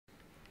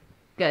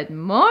Good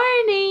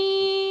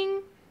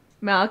morning!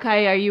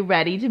 Malachi, are you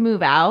ready to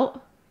move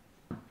out?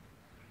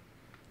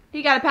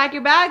 You gotta pack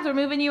your bags, we're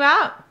moving you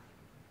out.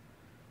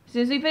 As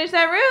soon as we finish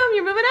that room,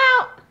 you're moving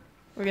out.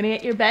 We're gonna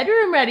get your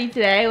bedroom ready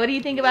today. What do you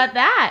think about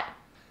that?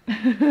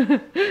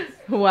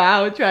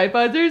 Wow,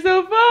 tripods are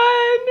so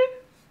fun!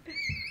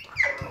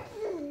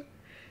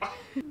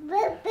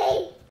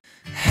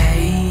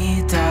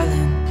 Hey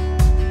darling,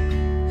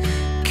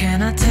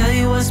 can I tell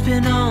you what's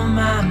been on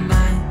my mind?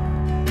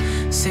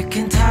 Sick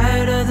and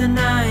tired of the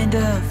 9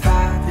 to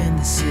 5 in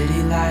the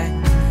city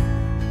life.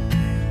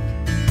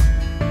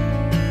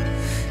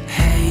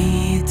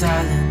 Hey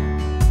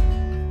darling,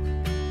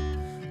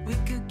 we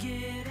could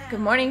get out.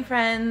 Good morning,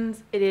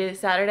 friends. It is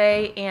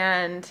Saturday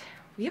and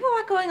we have a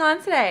lot going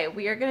on today.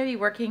 We are going to be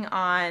working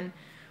on,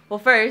 well,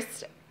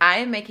 first, I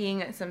am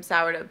making some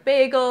sourdough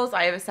bagels.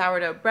 I have a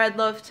sourdough bread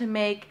loaf to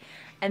make.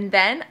 And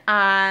then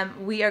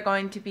we are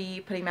going to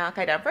be putting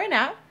Malachi down for a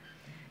nap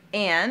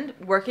and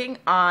working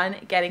on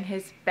getting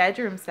his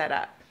bedroom set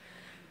up.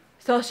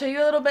 So I'll show you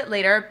a little bit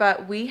later,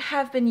 but we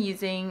have been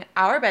using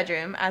our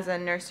bedroom as a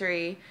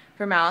nursery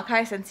for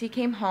Malachi since he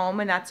came home,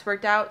 and that's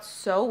worked out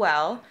so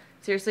well.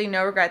 Seriously,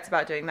 no regrets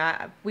about doing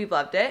that. We've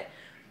loved it.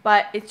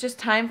 But it's just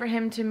time for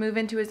him to move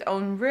into his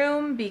own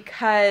room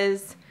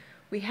because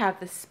we have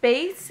the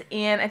space,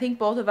 and I think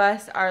both of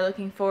us are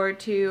looking forward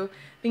to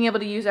being able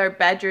to use our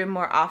bedroom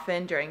more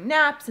often during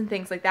naps and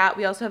things like that.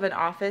 We also have an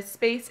office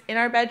space in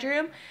our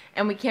bedroom,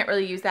 and we can't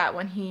really use that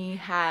when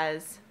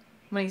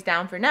he's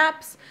down for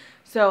naps.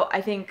 So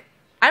I think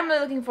I'm really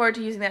looking forward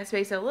to using that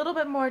space a little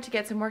bit more to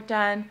get some work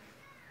done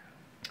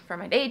for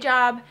my day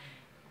job,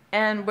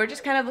 and we're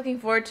just kind of looking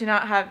forward to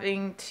not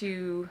having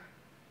to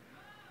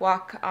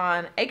walk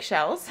on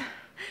eggshells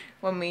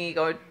when we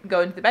go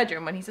into the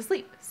bedroom when he's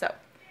asleep. So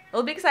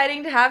it'll be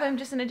exciting to have him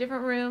just in a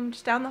different room,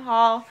 just down the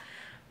hall.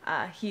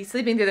 He's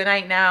sleeping through the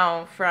night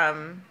now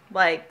from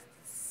like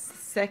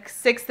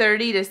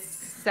 6:30 to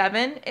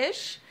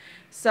 7-ish.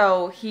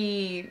 So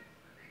he's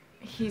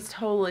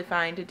totally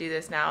fine to do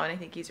this now, and I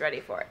think he's ready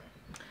for it.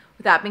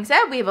 With that being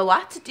said, we have a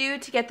lot to do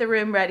to get the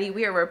room ready.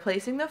 We are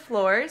replacing the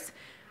floors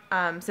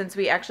since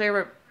we actually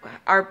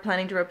are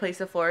planning to replace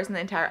the floors in the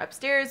entire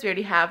upstairs. We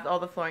already have all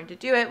the flooring to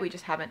do it. We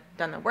just haven't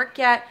done the work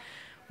yet.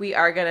 We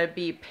are going to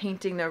be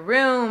painting the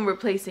room,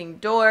 replacing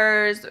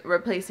doors,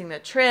 replacing the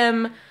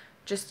trim,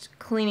 just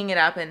cleaning it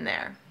up in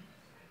there.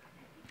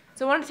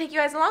 So I wanted to take you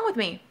guys along with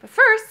me. But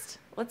first,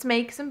 let's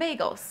make some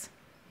bagels.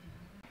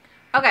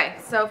 Okay,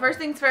 so first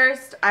things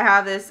first, I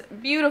have this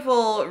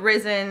beautiful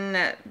risen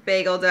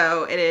bagel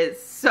dough. It is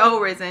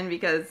so risen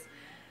because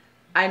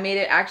I made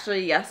it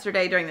actually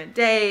yesterday during the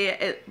day.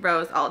 It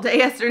rose all day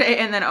yesterday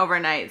and then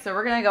overnight. So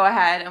we're going to go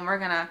ahead and we're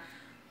going to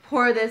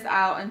pour this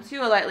out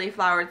into a lightly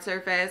floured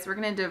surface. We're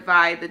going to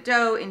divide the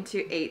dough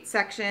into 8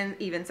 sections,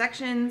 even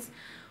sections.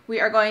 We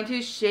are going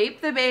to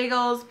shape the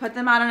bagels, put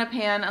them out in a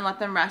pan, and let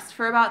them rest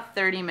for about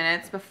 30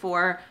 minutes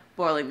before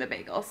boiling the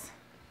bagels.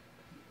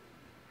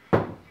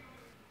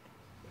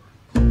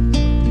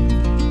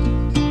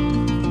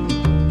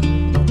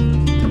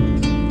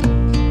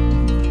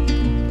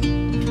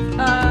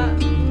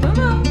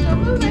 Momo, don't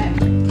move it.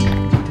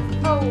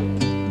 Oh.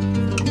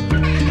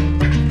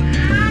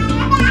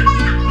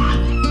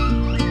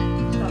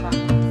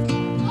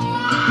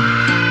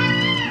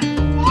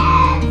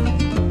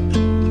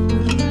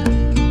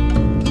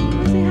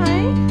 Say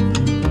hi.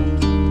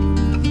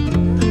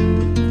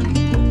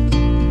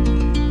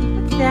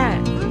 What's that?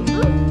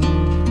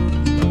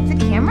 It's a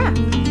camera and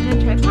a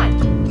tripod.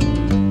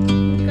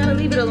 You gotta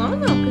leave it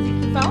alone though, because you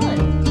keep falling.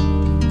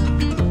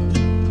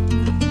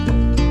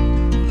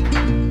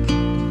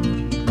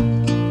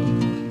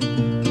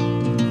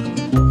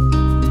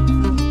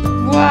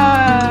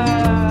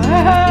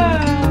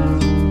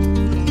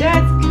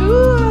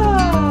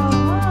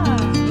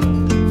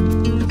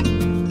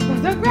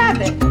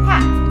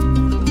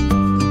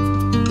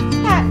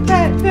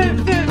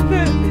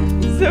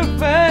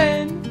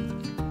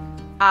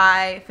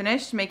 I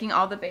finished making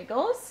all the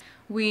bagels.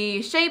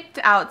 We shaped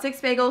out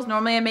 6 bagels.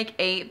 Normally I make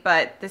 8,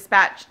 but this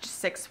batch, just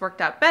 6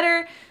 worked out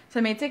better. So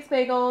I made 6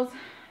 bagels.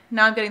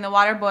 Now I'm getting the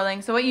water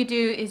boiling. So what you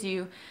do is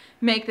you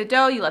make the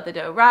dough, you let the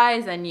dough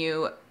rise, and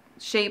you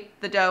shape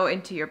the dough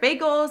into your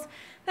bagels.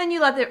 Then you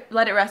let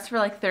it rest for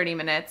like 30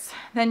 minutes.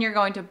 Then you're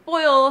going to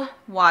boil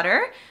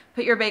water.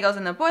 Put your bagels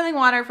in the boiling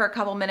water for a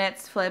couple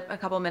minutes, flip a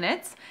couple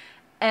minutes,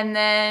 and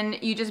then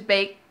you just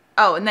bake.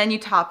 Oh, and then you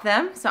top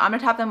them. So I'm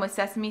gonna top them with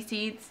sesame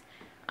seeds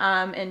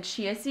and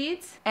chia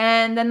seeds.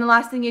 And then the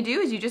last thing you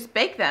do is you just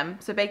bake them.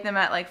 So bake them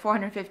at like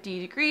 450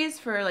 degrees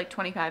for like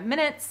 25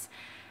 minutes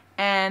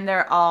and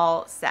they're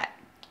all set.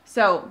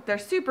 So they're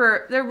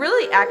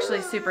really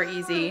actually super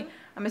easy,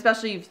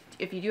 especially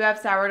if you do have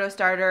sourdough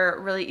starter,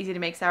 really easy to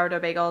make sourdough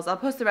bagels. I'll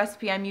post the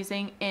recipe I'm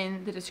using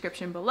in the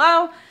description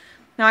below.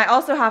 Now I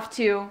also have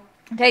to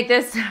take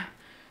this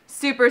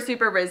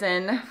super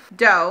risen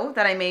dough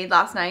that I made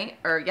last night,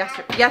 or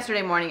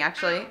yesterday morning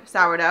actually,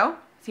 sourdough.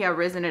 See how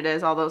risen it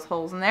is, all those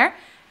holes in there.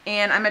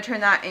 and I'm gonna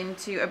turn that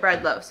into a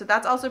bread loaf. So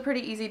that's also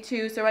pretty easy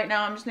too. So right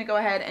now I'm just gonna go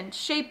ahead and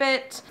shape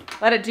it,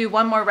 let it do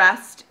one more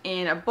rest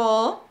in a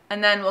bowl,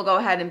 and then we'll go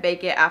ahead and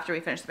bake it after we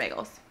finish the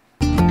bagels.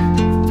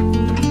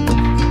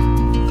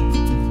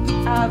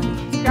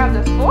 Grab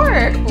the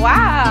fork,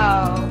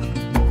 wow.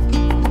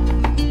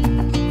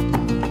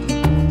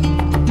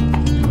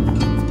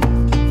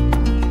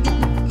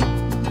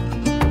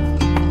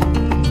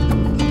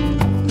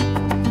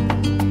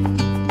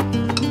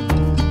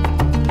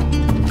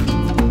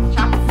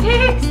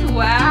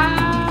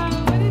 Wow,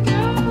 what are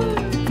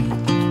those?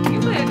 You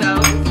play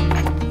those.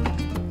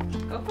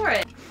 Go for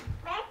it.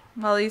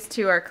 While these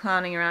two are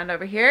clowning around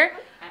over here.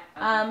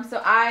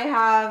 So I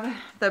have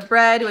the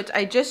bread, which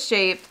I just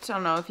shaped. I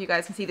don't know if you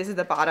guys can see, this is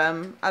the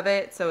bottom of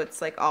it. So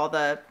it's like all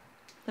the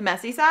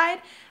messy side.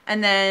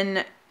 And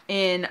then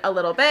in a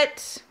little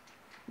bit,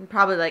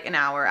 probably like an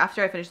hour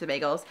after I finish the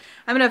bagels,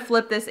 I'm going to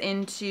flip this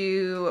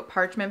into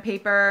parchment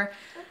paper.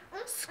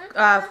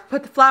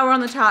 Put the flour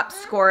on the top,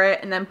 score it,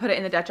 and then put it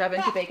in the Dutch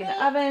oven to bake in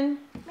the oven.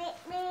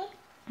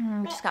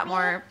 Just got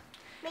more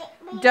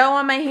dough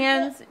on my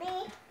hands.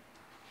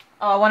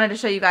 Oh, I wanted to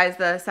show you guys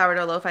the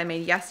sourdough loaf I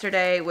made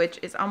yesterday, which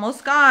is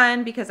almost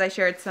gone because I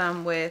shared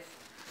some with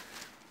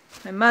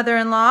my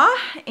mother-in-law,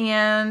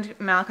 and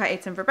Malachi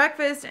ate some for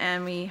breakfast,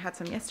 and we had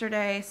some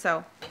yesterday.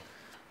 So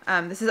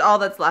this is all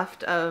that's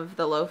left of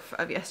the loaf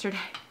of yesterday.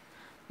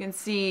 You can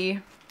see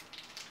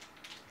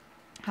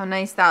how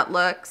nice that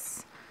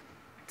looks.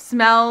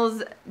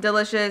 Smells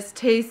delicious,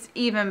 tastes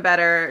even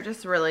better,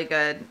 just really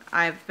good.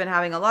 I've been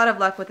having a lot of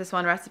luck with this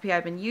one recipe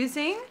I've been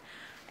using,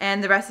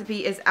 and the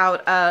recipe is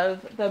out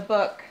of the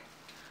book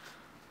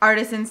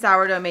Artisan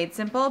Sourdough Made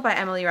Simple by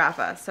Emily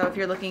Raffa. So if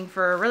you're looking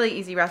for really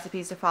easy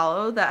recipes to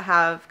follow that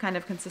have kind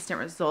of consistent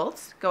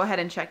results, go ahead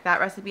and check that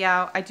recipe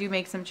out. I do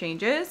make some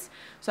changes,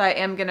 so I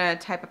am gonna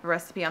type up a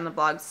recipe on the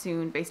blog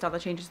soon based on the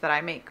changes that I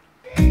make.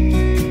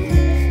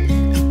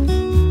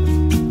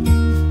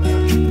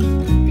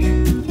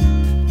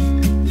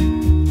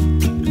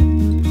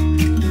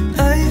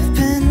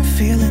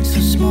 Feeling so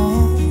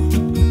small,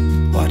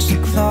 watch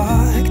the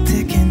clock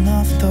ticking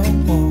off the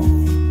wall,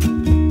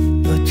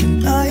 but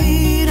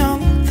tonight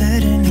I'm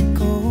letting it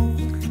go.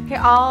 Okay,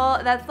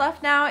 all that's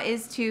left now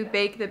is to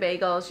bake the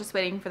bagels, just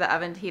waiting for the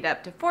oven to heat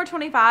up to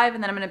 425,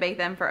 and then I'm going to bake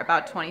them for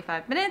about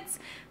 25 minutes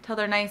till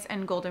they're nice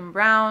and golden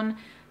brown.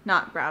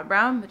 Not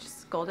brown, but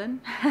just golden.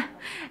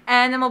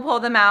 And then we'll pull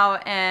them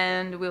out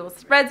and we will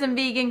spread some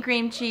vegan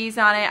cream cheese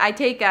on it. I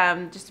take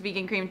just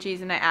vegan cream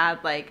cheese and I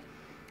add like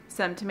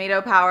some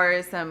tomato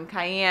powder, some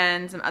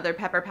cayenne, some other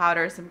pepper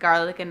powder, some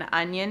garlic and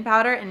onion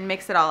powder, and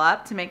mix it all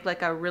up to make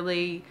like a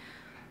really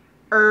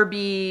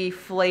herby,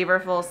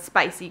 flavorful,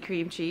 spicy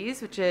cream cheese,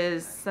 which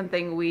is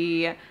something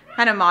we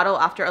kind of model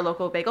after a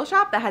local bagel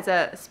shop that has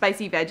a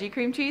spicy veggie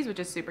cream cheese, which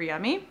is super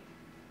yummy.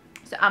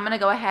 So I'm gonna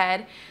go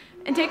ahead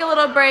and take a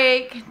little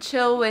break,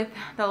 chill with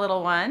the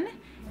little one.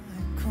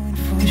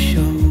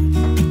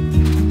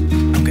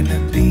 I'm gonna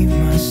be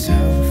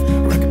myself,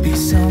 or I could be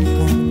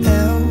someone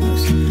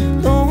else.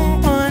 No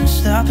one's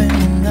stopping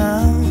me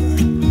now.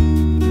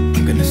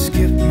 I'm gonna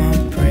skip my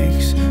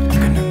breaks, I'm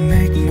gonna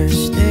make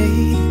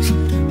mistakes.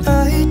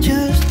 I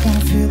just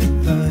wanna feel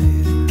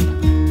alive.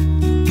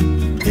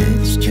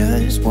 It's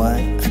just what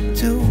I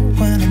do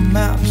when I'm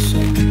out, so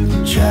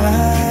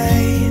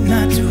try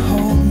not to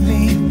hold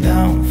me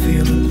down.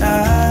 Feel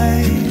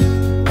alive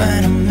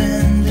when I'm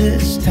in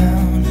this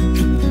town.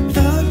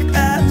 Look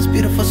at these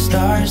beautiful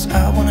stars,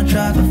 I wanna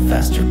drive a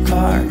faster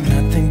car.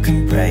 Nothing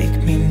can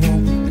break me, no,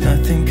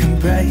 nothing can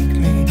break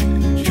me.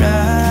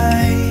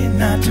 Try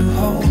not to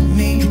hold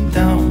me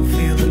down.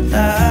 Feel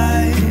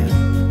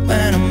alive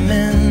when I'm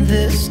in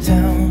this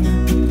town.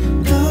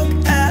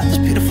 Look at these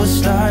beautiful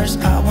stars,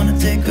 I wanna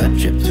take a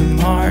trip to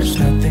Mars.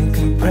 Nothing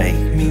can break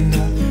me,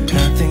 no,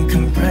 nothing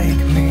can break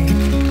me.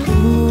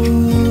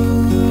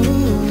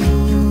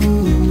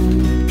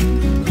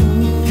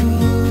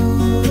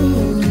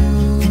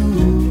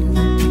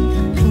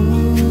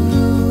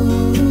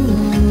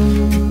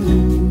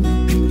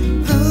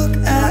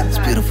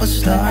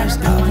 Stars,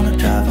 I wanna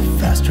drive a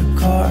faster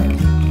car.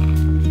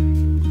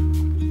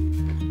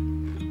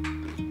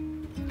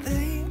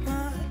 Lay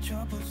my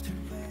troubles to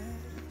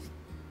rest.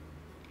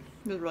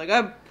 This is really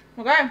good.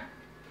 Okay,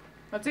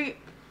 let's eat.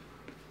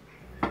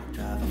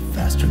 Drive a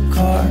faster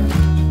car.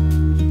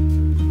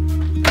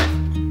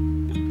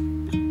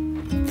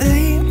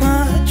 Lay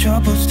my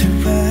troubles to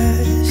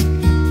rest.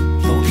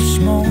 Blow the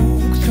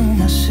smoke through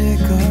my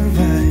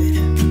cigarette.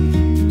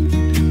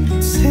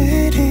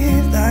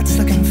 City lights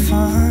looking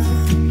fine.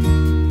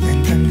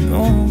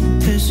 Oh,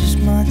 this is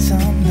my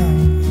time now.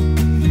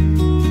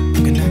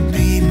 I'm gonna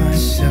be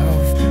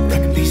myself, or I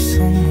could be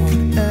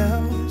someone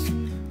else.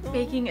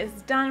 Baking is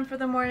done for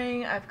the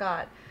morning. I've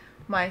got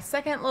my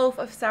second loaf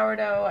of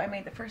sourdough. I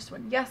made the first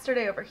one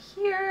yesterday over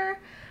here.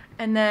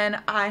 And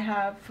then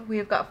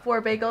we've got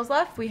 4 bagels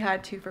left. We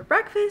had 2 for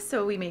breakfast,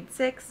 so we made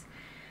 6.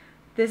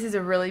 This is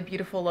a really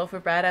beautiful loaf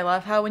of bread. I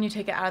love how when you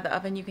take it out of the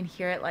oven, you can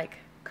hear it like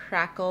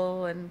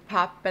crackle and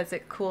pop as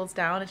it cools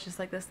down. It's just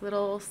like this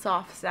little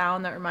soft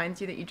sound that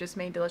reminds you that you just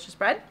made delicious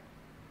bread.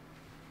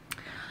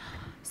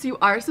 So you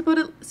are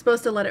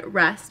supposed to let it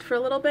rest for a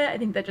little bit. I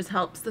think that just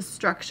helps the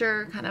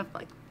structure kind of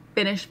like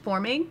finish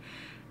forming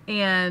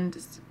and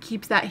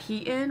keeps that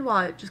heat in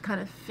while it just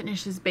kind of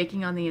finishes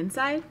baking on the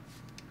inside.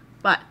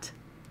 But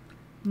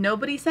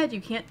nobody said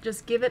you can't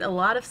just give it a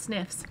lot of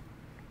sniffs.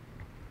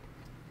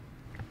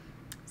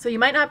 So you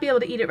might not be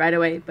able to eat it right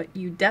away, but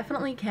you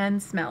definitely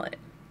can smell it.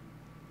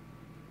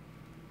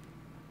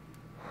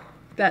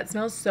 That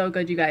smells so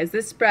good, you guys.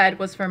 This bread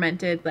was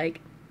fermented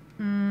like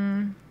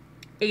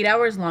 8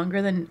 hours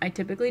longer than I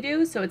typically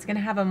do, so it's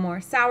gonna have a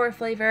more sour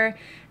flavor, and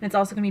it's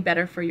also gonna be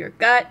better for your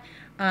gut.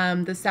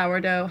 The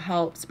sourdough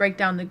helps break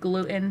down the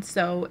gluten,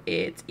 so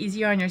it's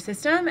easier on your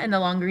system, and the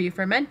longer you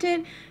ferment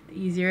it, the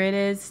easier it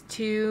is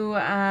to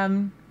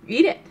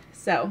eat it.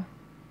 So,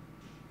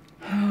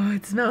 oh,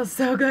 it smells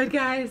so good,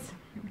 guys.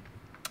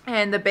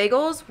 And the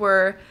bagels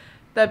were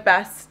the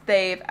best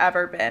they've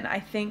ever been. I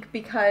think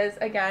because,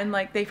 again,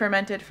 like they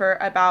fermented for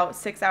about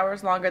 6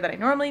 hours longer than I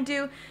normally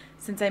do,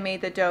 since I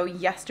made the dough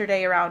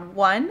yesterday around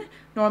 1.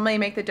 Normally I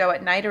make the dough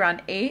at night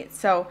around 8,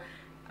 so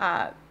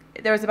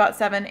there was about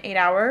 7-8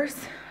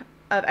 hours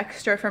of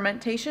extra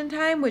fermentation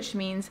time, which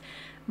means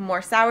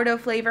more sourdough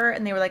flavor,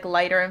 and they were like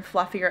lighter and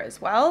fluffier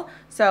as well.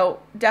 So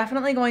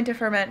definitely going to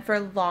ferment for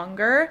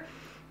longer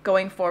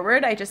going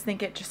forward. I just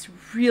think it just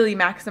really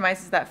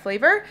maximizes that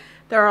flavor.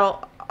 There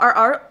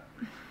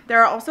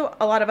are also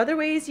a lot of other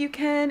ways you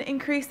can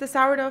increase the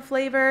sourdough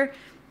flavor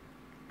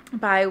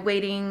by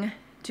waiting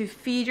to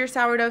feed your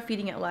sourdough,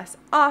 feeding it less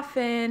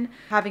often,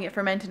 having it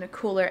ferment in a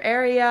cooler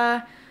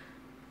area,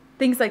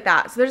 things like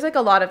that. So there's like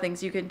a lot of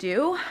things you can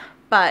do,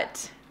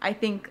 but I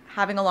think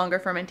having a longer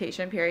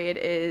fermentation period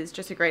is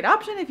just a great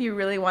option if you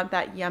really want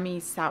that yummy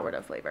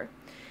sourdough flavor.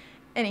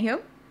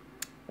 Anywho,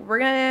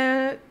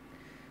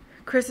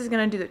 Chris is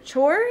gonna do the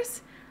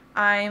chores.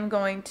 I'm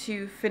going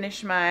to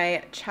finish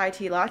my chai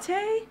tea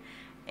latte,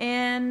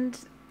 and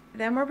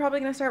then we're probably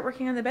gonna start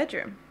working on the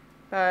bedroom.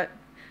 But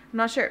I'm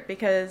not sure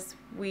because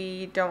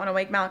we don't want to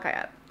wake Malachi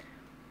up.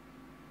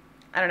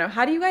 I don't know.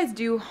 How do you guys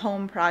do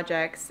home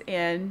projects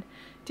and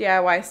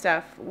DIY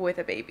stuff with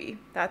a baby?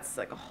 That's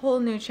like a whole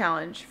new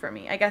challenge for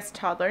me. I guess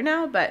toddler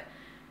now, but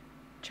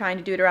trying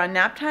to do it around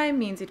nap time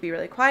means he'd be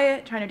really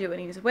quiet. Trying to do it when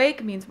he's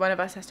awake means one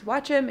of us has to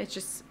watch him.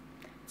 It's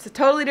a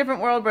totally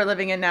different world we're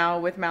living in now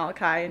with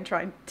Malachi and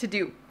trying to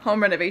do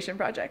home renovation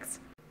projects.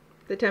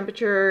 The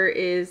temperature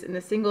is in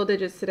the single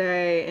digits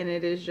today, and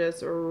it is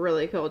just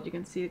really cold. You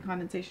can see the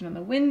condensation on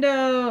the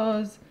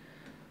windows.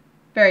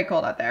 Very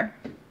cold out there.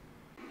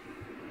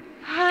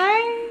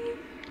 Hi.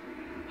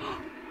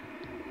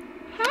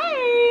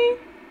 Hi.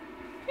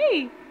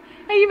 Hey,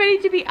 are you ready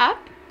to be up?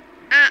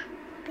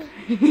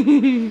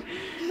 do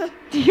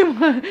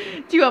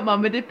you want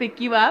Mama to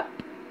pick you up?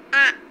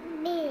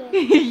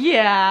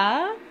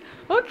 Yeah.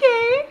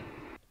 Okay.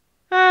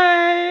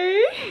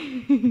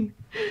 Hi.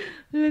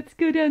 Let's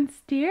go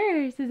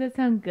downstairs. Does that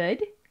sound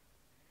good?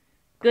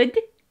 Good?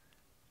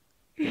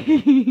 So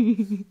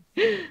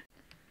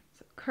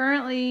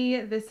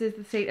currently, this is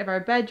the state of our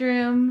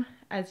bedroom.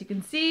 As you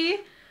can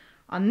see,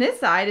 on this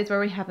side is where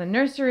we have the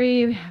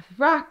nursery. We have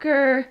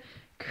rocker,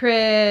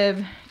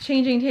 crib,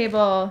 changing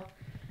table,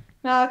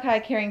 Malachi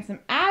carrying some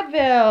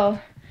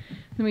Advil.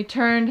 Then we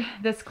turned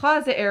this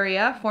closet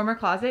area, former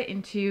closet,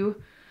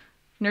 into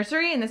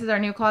nursery, and this is our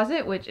new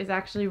closet, which is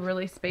actually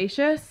really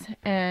spacious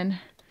and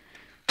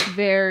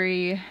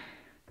very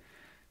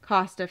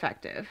cost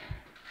effective.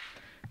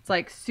 It's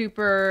like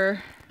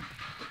super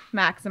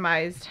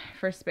maximized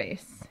for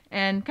space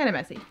and kind of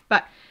messy,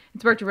 but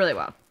it's worked really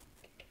well.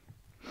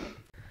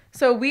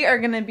 So we are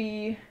going to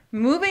be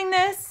moving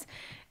this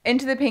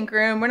into the pink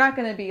room. We're not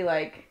going to be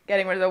like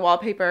getting rid of the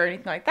wallpaper or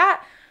anything like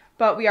that,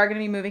 but we are going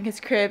to be moving his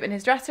crib and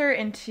his dresser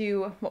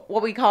into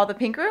what we call the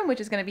pink room,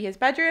 which is going to be his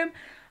bedroom.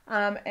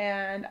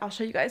 And I'll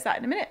show you guys that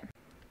in a minute.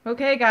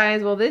 Okay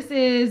guys, well this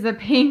is the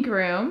pink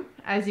room.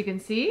 As you can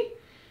see,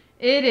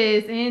 it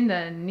is in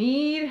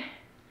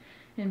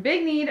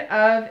big need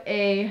of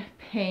a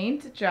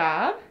paint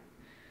job.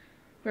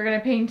 We're gonna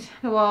paint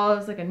the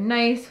walls like a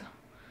nice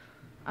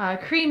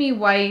creamy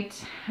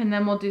white, and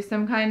then we'll do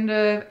some kind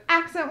of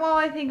accent wall,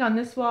 I think, on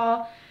this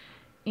wall.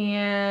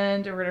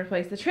 And we're gonna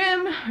replace the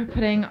trim. We're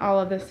putting all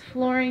of this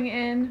flooring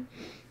in.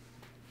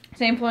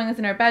 Same flooring that's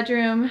in our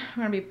bedroom.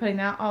 We're gonna be putting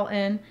that all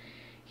in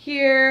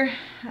here.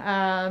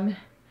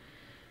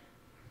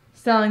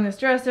 Selling this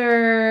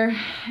dresser,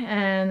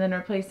 and then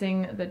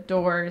replacing the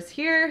doors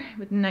here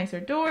with nicer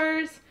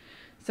doors.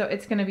 So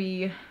it's gonna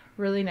be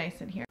really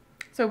nice in here.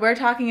 So we're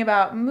talking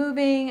about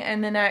moving in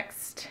the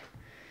next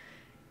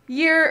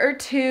year or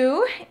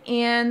two.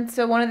 And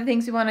so one of the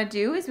things we wanna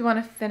do is we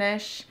wanna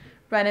finish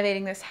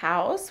renovating this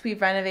house. We've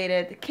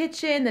renovated the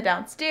kitchen, the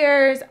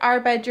downstairs, our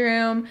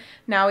bedroom.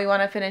 Now we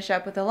wanna finish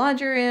up with the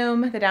laundry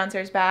room, the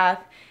downstairs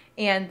bath,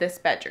 and this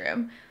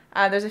bedroom.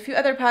 There's a few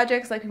other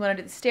projects, like we want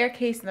to do the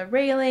staircase and the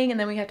railing, and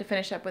then we have to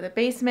finish up with a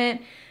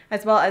basement,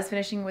 as well as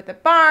finishing with the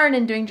barn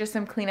and doing just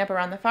some cleanup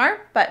around the farm,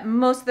 but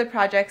most of the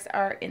projects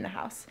are in the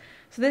house.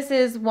 So this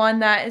is one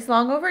that is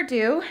long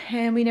overdue,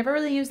 and we never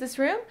really use this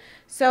room,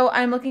 so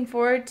I'm looking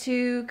forward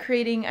to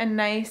creating a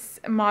nice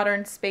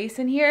modern space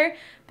in here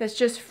that's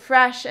just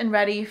fresh and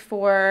ready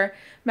for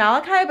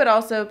Malachi, but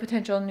also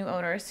potential new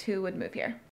owners who would move here.